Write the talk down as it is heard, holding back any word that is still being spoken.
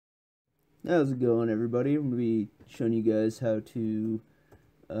How's it going, everybody? I'm going to be showing you guys how to,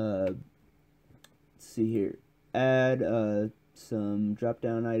 let's see here, add some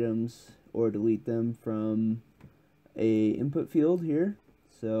drop-down items or delete them from a input field here.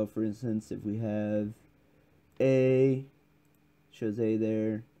 So, for instance, if we have A, shows A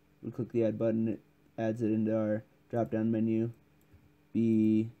there, we click the add button, it adds it into our drop-down menu.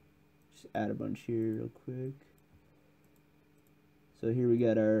 B, just add a bunch here real quick. So here we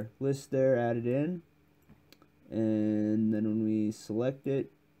got our list there added in, and then when we select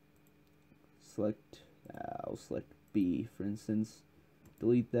it, I'll select B for instance,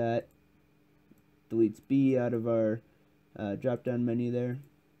 delete that, deletes B out of our drop down menu there,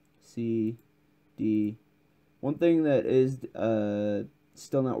 C, D. One thing that is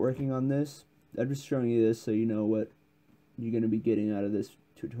still not working on this, I'm just showing you this so you know what you're going to be getting out of this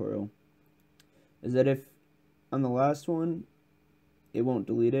tutorial, is that if on the last one it won't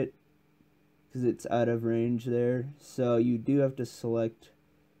delete it because it's out of range there, so you do have to select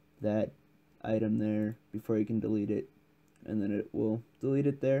that item there before you can delete it, and then it will delete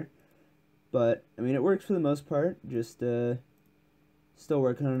it there. But I mean, it works for the most part, just still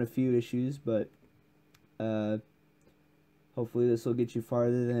working on a few issues, but hopefully this will get you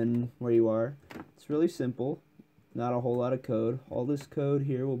farther than where you are. It's really simple, not a whole lot of code. All this code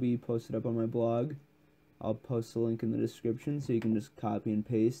here will be posted up on my blog. I'll post a link in the description so you can just copy and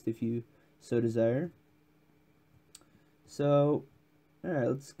paste if you so desire. So, alright,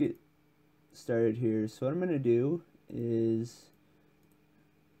 let's get started here. So what I'm going to do is,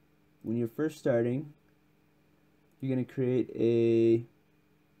 when you're first starting, you're going to create a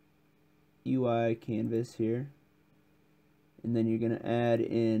UI canvas here. And then you're going to add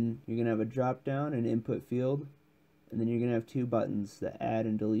in, you're going to have a drop down and input field. And then you're going to have two buttons, the add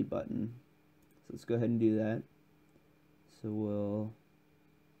and delete button. Let's go ahead and do that. So we'll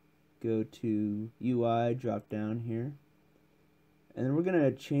go to UI, drop down here, and then we're going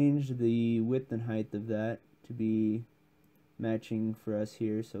to change the width and height of that to be matching for us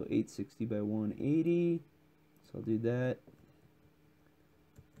here, so 860 by 180. So I'll do that.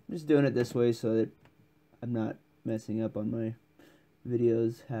 I'm just doing it this way so that I'm not messing up on my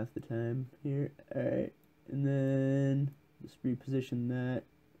videos half the time here. Alright, and then just reposition that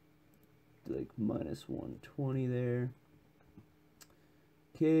like minus 120 there.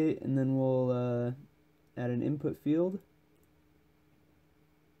 Okay, and then we'll add an input field.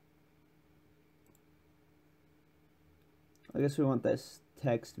 I guess we want this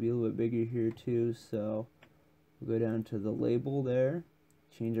text to be a little bit bigger here too, so we'll go down to the label there,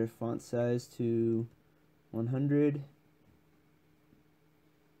 change our font size to 100.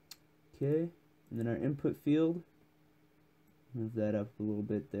 Okay, and then our input field, move that up a little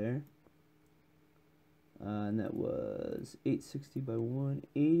bit there. And that was 860 by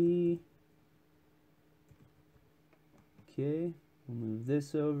 180. Okay, we'll move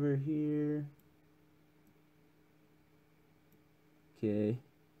this over here. Okay,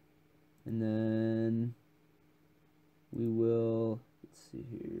 and then we will, let's see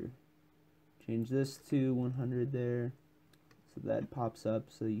here, change this to 100 there, so that pops up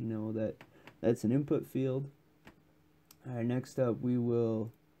so you know that that's an input field. Alright, next up we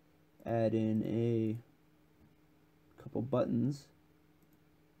will add in a couple buttons.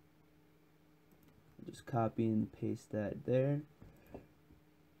 Just copy and paste that there,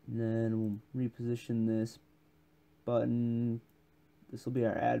 and then we'll reposition this button. This will be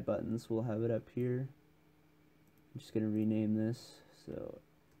our add button, so we'll have it up here. I'm just going to rename this, so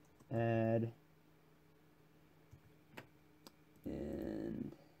add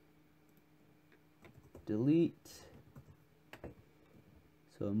and delete.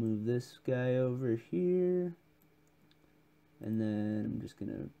 So I'll move this guy over here, and then I'm just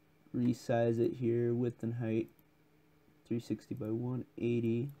going to resize it here, width and height 360 by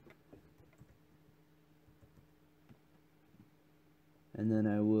 180, and then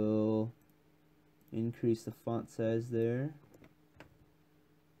I will increase the font size there,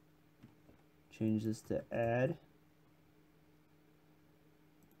 change this to add,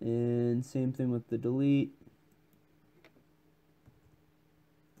 and same thing with the delete,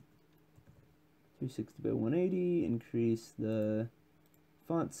 360 by 180, increase the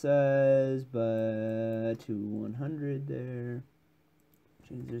font size to 100 there,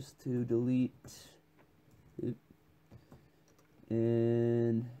 change this to delete,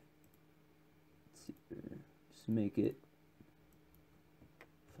 and let's see here, just make it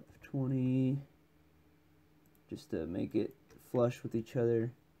 520, just to make it flush with each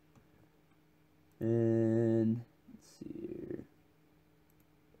other, and let's see here,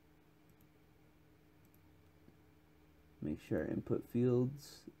 make sure our input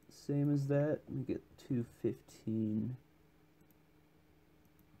fields same as that. Make it 215.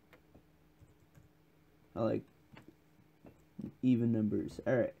 I like even numbers.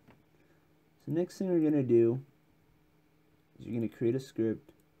 Alright. So next thing we're going to do is you're going to create a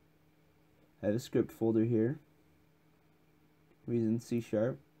script. I have a script folder here. We're using C#.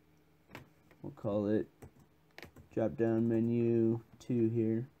 We'll call it Dropdown Menu 2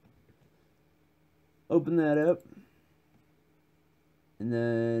 here. Open that up. And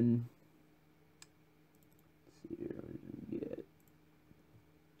then, let's see here, what did we get?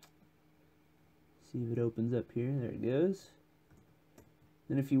 See if it opens up here. There it goes.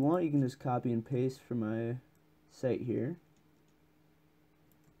 Then if you want, you can just copy and paste from my site here.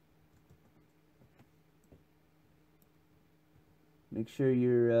 Make sure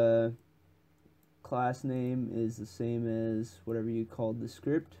your class name is the same as whatever you called the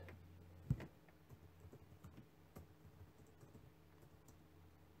script.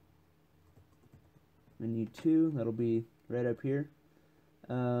 Menu 2, that'll be right up here.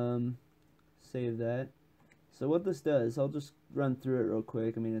 Save that. So what this does, I'll just run through it real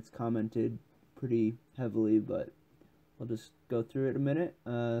quick. I mean, it's commented pretty heavily, but I'll just go through it a minute.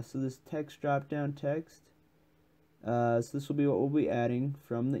 So this text drop-down text, so this will be what we'll be adding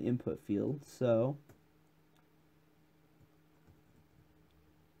from the input field. So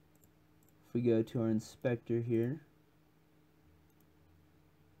if we go to our inspector here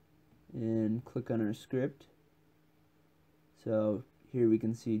and click on our script, so here we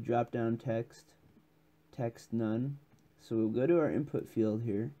can see drop down text, text none. So we'll go to our input field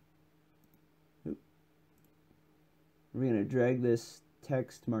here. We're going to drag this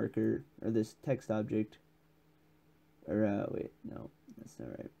text marker, or this text object, or wait, no, that's not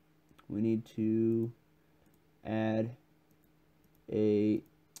right. We need to add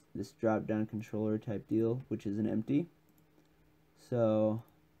this drop down controller type deal, which is an empty. So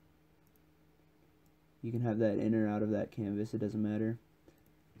you can have that in or out of that canvas, it doesn't matter.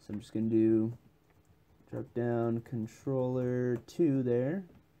 So I'm just going to do drop down controller 2 there,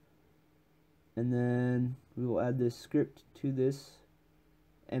 and then we will add this script to this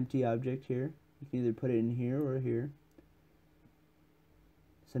empty object here. You can either put it in here or here.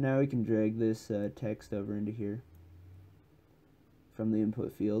 So now we can drag this text over into here from the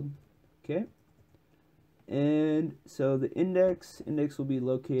input field. Okay. And so the index will be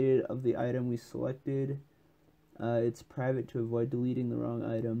located of the item we selected. It's private to avoid deleting the wrong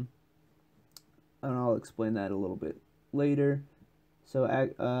item. And I'll explain that a little bit later. So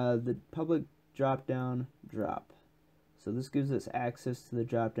the public drop-down drop. So this gives us access to the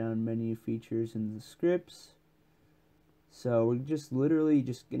drop-down menu features in the scripts. So we're just literally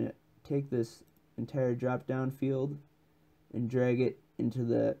just going to take this entire drop-down field and drag it into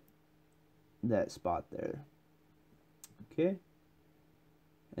that spot there. Okay.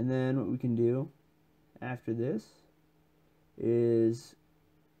 And then what we can do after this is,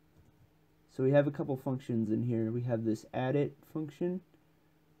 so we have a couple functions in here. We have this add it function,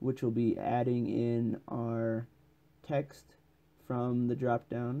 which will be adding in our text from the drop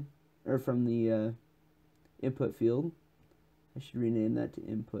down, or from the input field. I should rename that to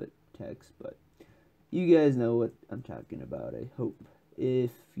input text, but you guys know what I'm talking about, I hope.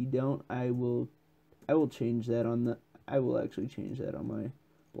 If you don't, I will change that on the, I will actually change that on my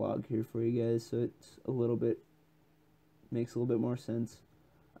blog here for you guys, so it's a little bit, makes a little bit more sense.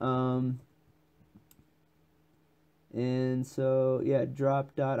 And so yeah,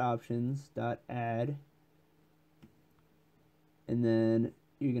 drop.options.add, and then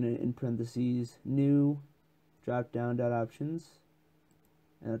you're gonna, in parentheses, new dropdown.options,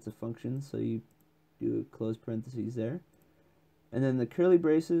 and that's a function, so you do a close parentheses there. And then the curly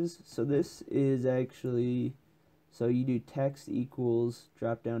braces, so this is actually, so you do text equals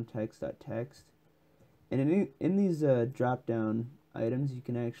dropdown text.text, and in these dropdown items you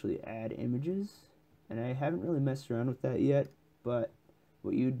can actually add images, and I haven't really messed around with that yet, but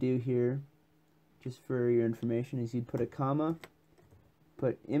what you would do here, just for your information, is you'd put a comma,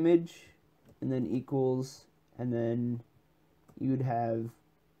 put image, and then equals, and then you would have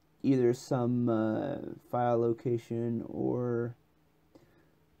either some file location or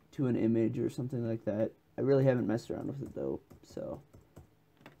to an image or something like that. I really haven't messed around with it though, so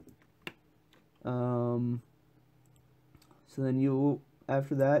so then you,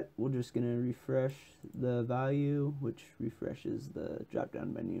 after that, we're just gonna refresh the value, which refreshes the drop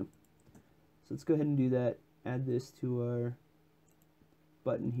down menu. So let's go ahead and do that. Add this to our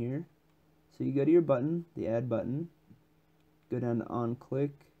button here. So you go to your button, the add button, go down to on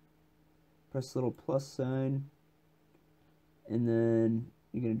click, press the little plus sign, and then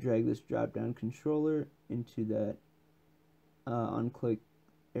you're going to drag this drop down controller into that on click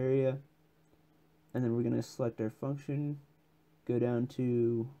area, and then we're going to select our function, go down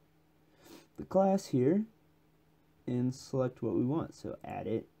to the class here, and select what we want. So add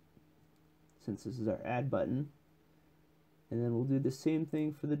it, since this is our add button, and then we'll do the same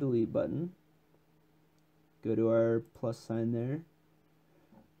thing for the delete button. Go to our plus sign there,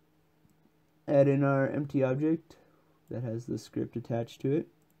 add in our empty object that has the script attached to it,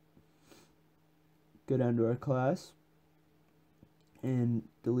 go down to our class, and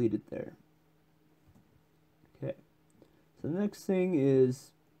delete it there. Okay, so the next thing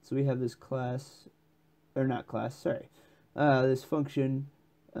is, so we have this class, or not class, sorry, this function,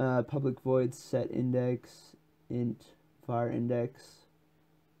 public void set index int var index,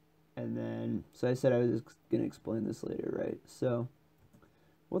 and then, so I said I was going to explain this later, right? So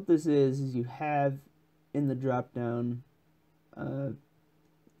what this is you have in the Dropdown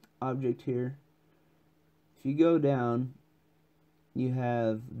object here, if you go down, you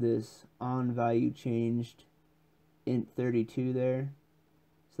have this on value changed int 32 there.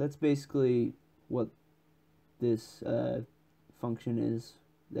 So that's basically what this function is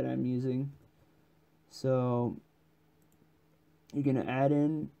that I'm using. So you're going to add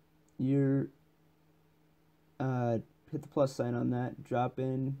in your, hit the plus sign on that, drop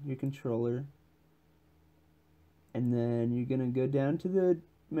in your controller, and then you're going to go down to the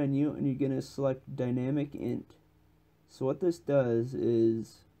menu and you're going to select dynamic int. So what this does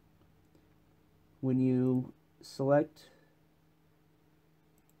is, when you select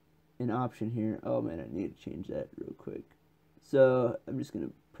an option here, oh man, I need to change that real quick. So I'm just going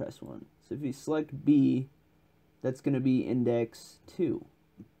to press 1. So if you select B, that's going to be index 2.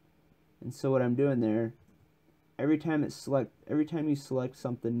 And so what I'm doing there, every time you select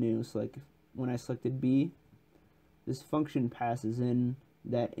something new, so like when I selected B, this function passes in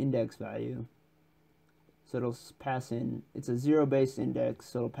that index value. So it'll pass in, it's a 0-based index,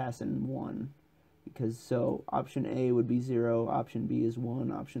 so it'll pass in 1. Because so option A would be 0, option B is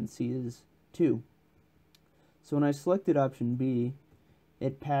 1, option C is 2. So when I selected option B,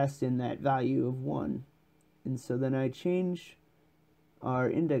 it passed in that value of 1. And so then I change our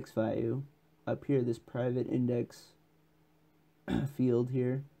index value up here, this private index field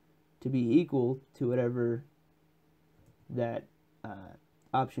here, to be equal to whatever that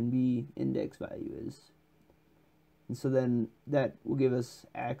option B index value is. And so then that will give us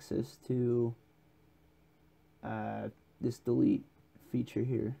access to this delete feature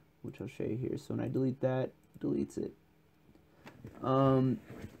here, which I'll show you here. So when I delete that, it deletes it.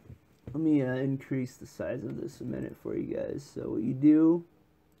 Let me increase the size of this a minute for you guys. So what you do,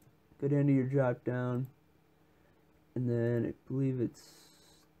 go down to your drop down, and then I believe it's,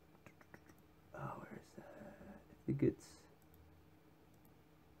 oh, where is that? I think it's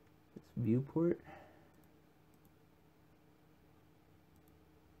viewport.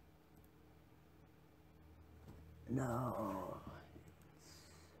 No.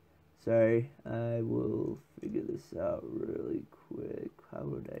 Sorry, I will figure this out really quick. How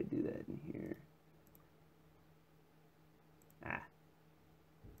would I do that in here?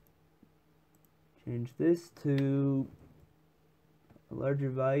 Change this to a larger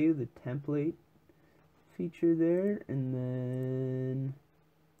value, the template feature there, and then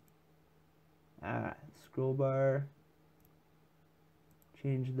scroll bar,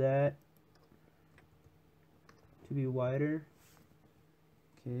 change that to be wider.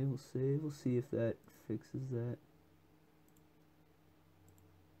 Okay, we'll see if that fixes that.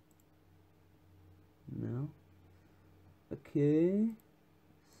 No. Okay,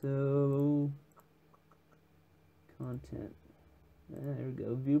 so content. There we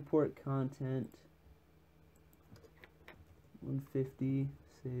go. Viewport content 150.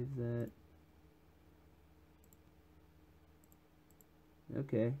 Save that.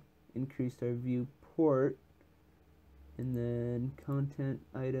 Okay, increased our viewport, and then content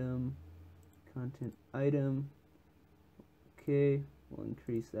item. Okay, we'll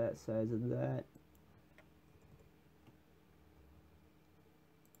increase that size of that.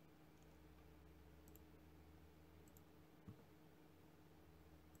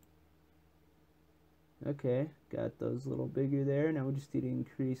 Okay, got those a little bigger there. Now we just need to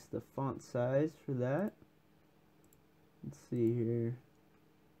increase the font size for that. Let's see here.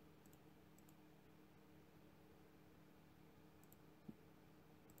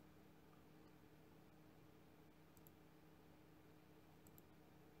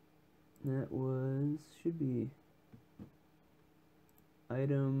 That should be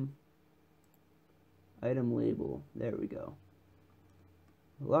item label. There we go.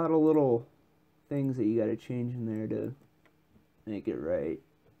 A lot of little things that you got to change in there to make it right.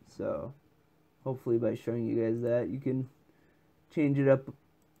 So hopefully by showing you guys that, you can change it up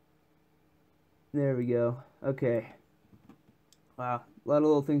There we go. Okay. Wow, a lot of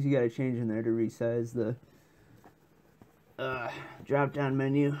little things you gotta change in there to resize the drop-down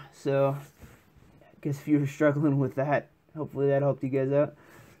menu. So, I guess if you were struggling with that, hopefully that helped you guys out.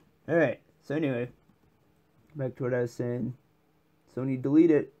 Alright, so anyway, back to what I was saying. So when you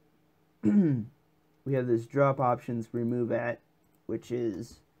delete it, we have this drop options remove at, which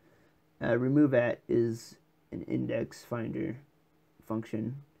is, remove at is an index finder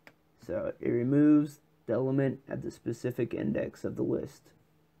function. So it removes the element at the specific index of the list.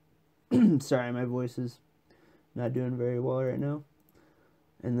 Sorry, my voice is not doing very well right now.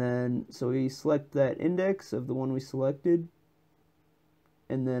 And then, so we select that index of the one we selected,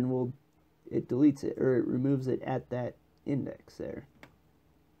 and then it deletes it, or it removes it at that index there.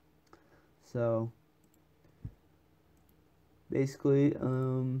 So basically,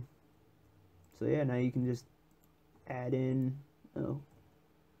 so yeah, now you can just add in,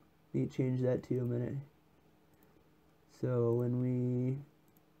 need to change that to a minute. So when we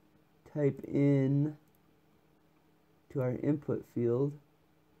type in to our input field,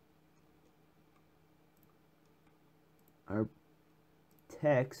 our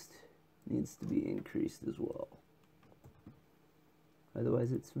text needs to be increased as well.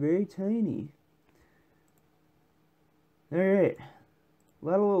 Otherwise it's very tiny. Alright. A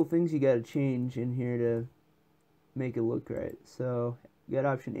lot of little things you gotta change in here to make it look right. So you got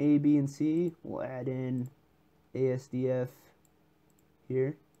option A, B, and C. We'll add in ASDF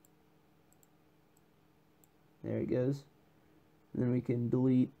here. There it goes. And then we can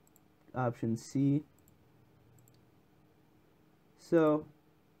delete option C. So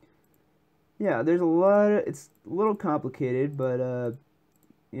yeah, there's a lot of, it's a little complicated, but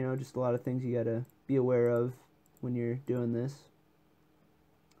you know, just a lot of things you gotta be aware of when you're doing this.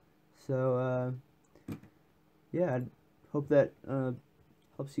 So yeah, I hope that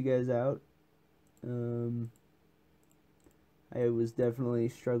helps you guys out. I was definitely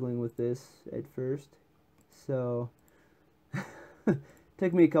struggling with this at first, so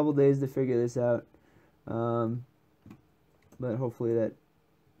took me a couple days to figure this out, but hopefully that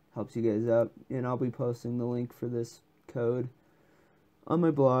helps you guys out, and I'll be posting the link for this code on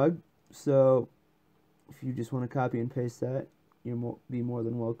my blog, so if you just want to copy and paste that, you'll be more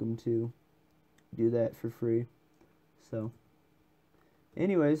than welcome to do that for free. So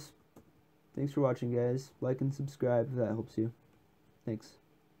anyways, thanks for watching, guys. Like and subscribe if that helps you. Thanks.